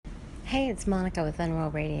Hey, it's Monica with Unreal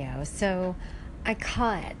Radio. So I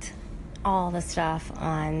caught all the stuff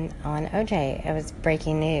on OJ. It was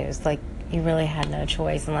breaking news. Like, you really had no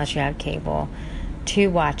choice unless you had cable to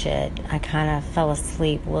watch it. I kind of fell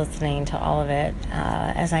asleep listening to all of it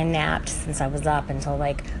as I napped since I was up until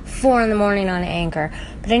like 4 in the morning on Anchor.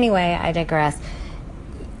 But anyway, I digress.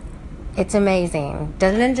 It's amazing.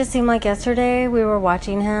 Doesn't it just seem like yesterday we were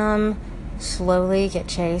watching him slowly get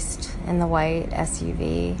chased in the white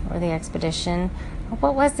SUV or the Expedition?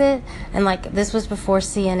 What was it? And like, this was before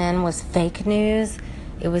CNN was fake news.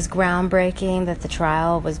 It was groundbreaking that the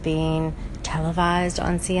trial was being televised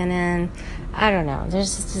on CNN. I don't know.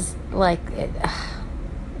 There's just like,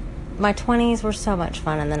 my 20s were so much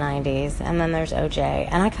fun in the 90s. And then there's OJ.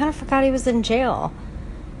 And I kind of forgot he was in jail.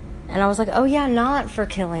 And I was like, oh yeah, not for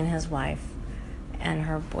killing his wife and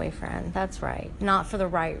her boyfriend. That's right. Not for the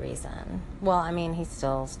right reason. Well, I mean, he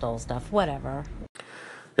still stole stuff. Whatever.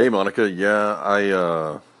 Hey, Monica.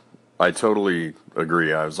 Yeah, I totally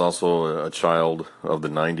agree. I was also a child of the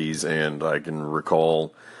 90s, and I can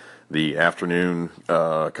recall the afternoon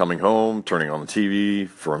coming home, turning on the TV,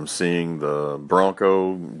 from seeing the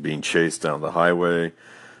Bronco being chased down the highway,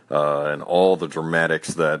 and all the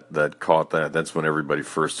dramatics that caught that. That's when everybody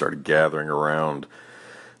first started gathering around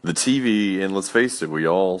the TV, and let's face it, we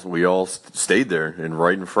all stayed there and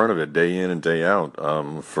right in front of it, day in and day out,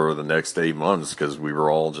 for the next 8 months, because we were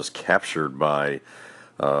all just captured by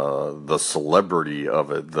the celebrity of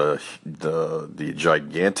it, the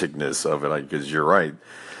giganticness of it. Because you're right,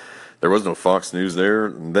 there was no Fox News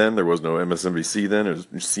then, there was no MSNBC then. It was,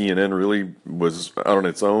 CNN really was out on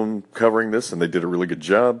its own covering this, and they did a really good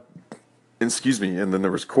job. Excuse me. And then there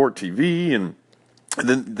was Court TV, and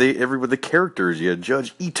then the characters, you had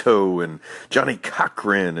Judge Ito and Johnny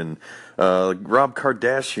Cochran and Rob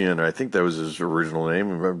Kardashian. I think that was his original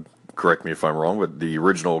name. Correct me if I'm wrong, but the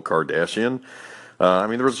original Kardashian. I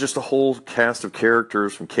mean, there was just a whole cast of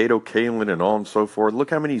characters from Kato Kaelin and on and so forth.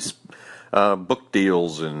 Look how many book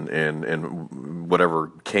deals and whatever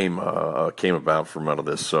came about from out of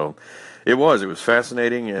this. So it was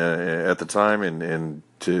fascinating at the time, and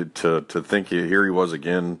to think here he was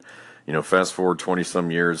again. You know, fast forward 20 some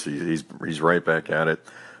years, he's right back at it.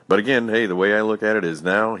 But again, hey, the way I look at it is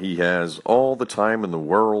now he has all the time in the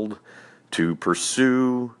world to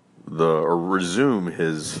pursue or resume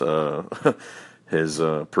his his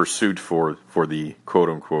pursuit for the quote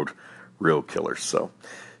unquote real killer. So,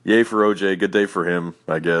 yay for OJ, good day for him,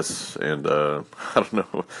 I guess. And I don't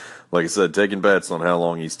know, like I said, taking bets on how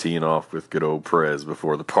long he's teeing off with good old Prez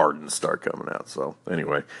before the pardons start coming out. So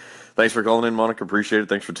anyway. Thanks for calling in, Monica. Appreciate it.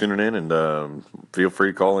 Thanks for tuning in, and feel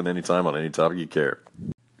free to call in anytime on any topic you care.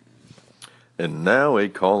 And now a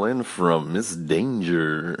call in from Miss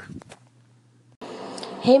Danger.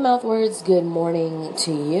 Hey, Mouthwords, good morning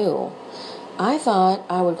to you. I thought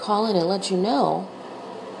I would call in and let you know,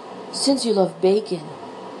 since you love bacon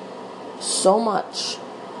so much,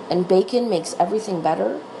 and bacon makes everything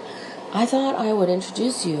better, I thought I would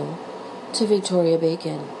introduce you to Victoria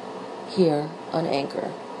Bacon here on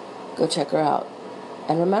Anchor. Go check her out.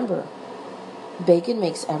 And remember, bacon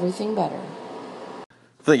makes everything better.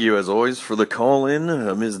 Thank you, as always, for the call in,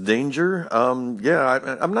 Ms. Danger. I'm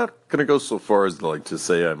not going to go so far as to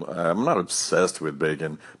say I'm not obsessed with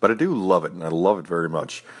bacon, but I do love it, and I love it very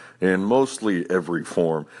much in mostly every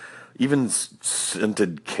form. Even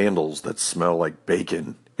scented candles that smell like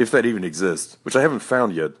bacon, if that even exists, which I haven't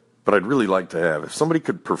found yet, but I'd really like to have. If somebody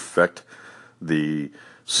could perfect the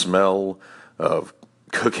smell of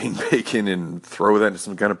cooking bacon and throw that into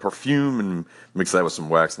some kind of perfume and mix that with some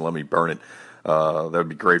wax and let me burn it, that would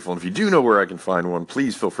be grateful. And if you do know where I can find one,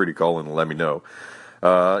 please feel free to call in and let me know.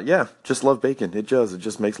 Just love bacon. It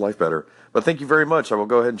just makes life better. But thank you very much. I will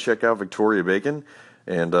go ahead and check out Victoria Bacon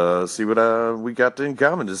and see what we got in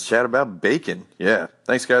common. Just chat about bacon. Yeah.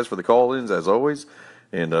 Thanks, guys, for the call-ins, as always,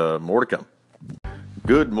 and more to come.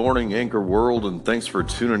 Good morning, Anchor World, and thanks for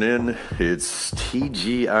tuning in. It's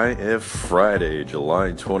TGIF Friday,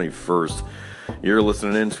 July 21st. You're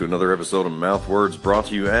listening in to another episode of Mouthwords, brought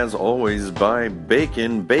to you, as always, by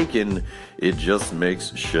Bacon. Bacon, it just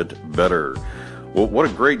makes shit better. Well, what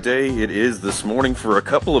a great day it is this morning for a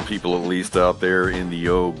couple of people, at least, out there in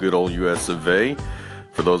the good old US of A.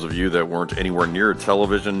 For those of you that weren't anywhere near a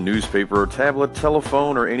television, newspaper, tablet,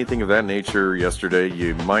 telephone, or anything of that nature yesterday,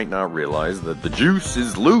 you might not realize that the juice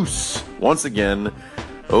is loose. Once again,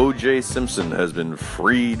 O.J. Simpson has been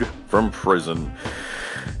freed from prison.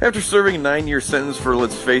 After serving a 9-year sentence for,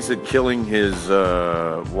 let's face it, killing his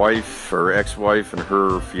wife or ex-wife and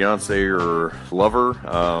her fiance or lover,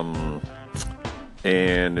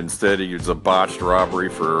 and instead he gets a botched robbery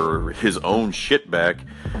for his own shit back,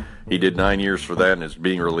 He did 9 years for that, and it's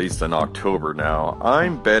being released in October now.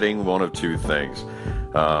 I'm betting one of two things.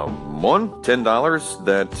 One, $10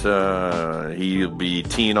 that he'll be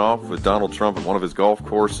teeing off with Donald Trump at one of his golf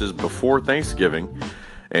courses before Thanksgiving.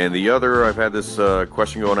 And the other, I've had this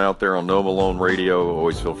question going out there on No Malone Radio.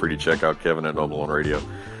 Always feel free to check out Kevin at No Malone Radio.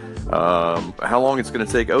 How long it's going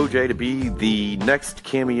to take OJ to be the next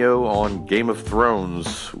cameo on Game of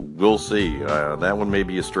Thrones, we'll see. That one may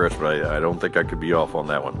be a stretch, but I don't think I could be off on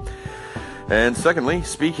that one. And secondly,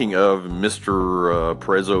 speaking of Mr.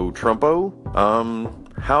 Prezzo Trumpo,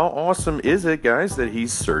 how awesome is it, guys, that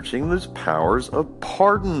he's searching the powers of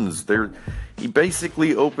pardons? He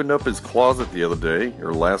basically opened up his closet the other day,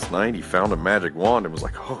 or last night. He found a magic wand and was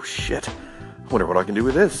like, oh shit, I wonder what I can do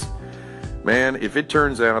with this. Man, if it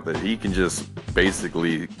turns out that he can just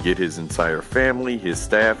basically get his entire family, his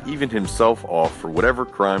staff, even himself off for whatever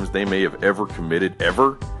crimes they may have ever committed,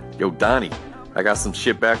 ever, yo, Donnie, I got some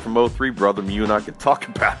shit back from '03, brother, you and I could talk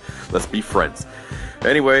about. Let's be friends.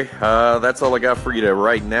 Anyway, that's all I got for you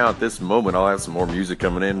right now at this moment. I'll have some more music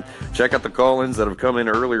coming in. Check out the call-ins that have come in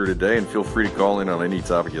earlier today, and feel free to call in on any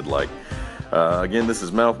topic you'd like. Again, this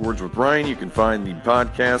is Mouth Words with Ryan. You can find the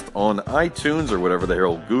podcast on iTunes or whatever the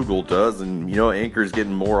hell Google does. And, you know, Anchor's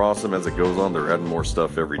getting more awesome as it goes on. They're adding more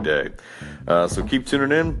stuff every day. So keep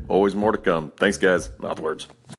tuning in. Always more to come. Thanks, guys. Mouth Words.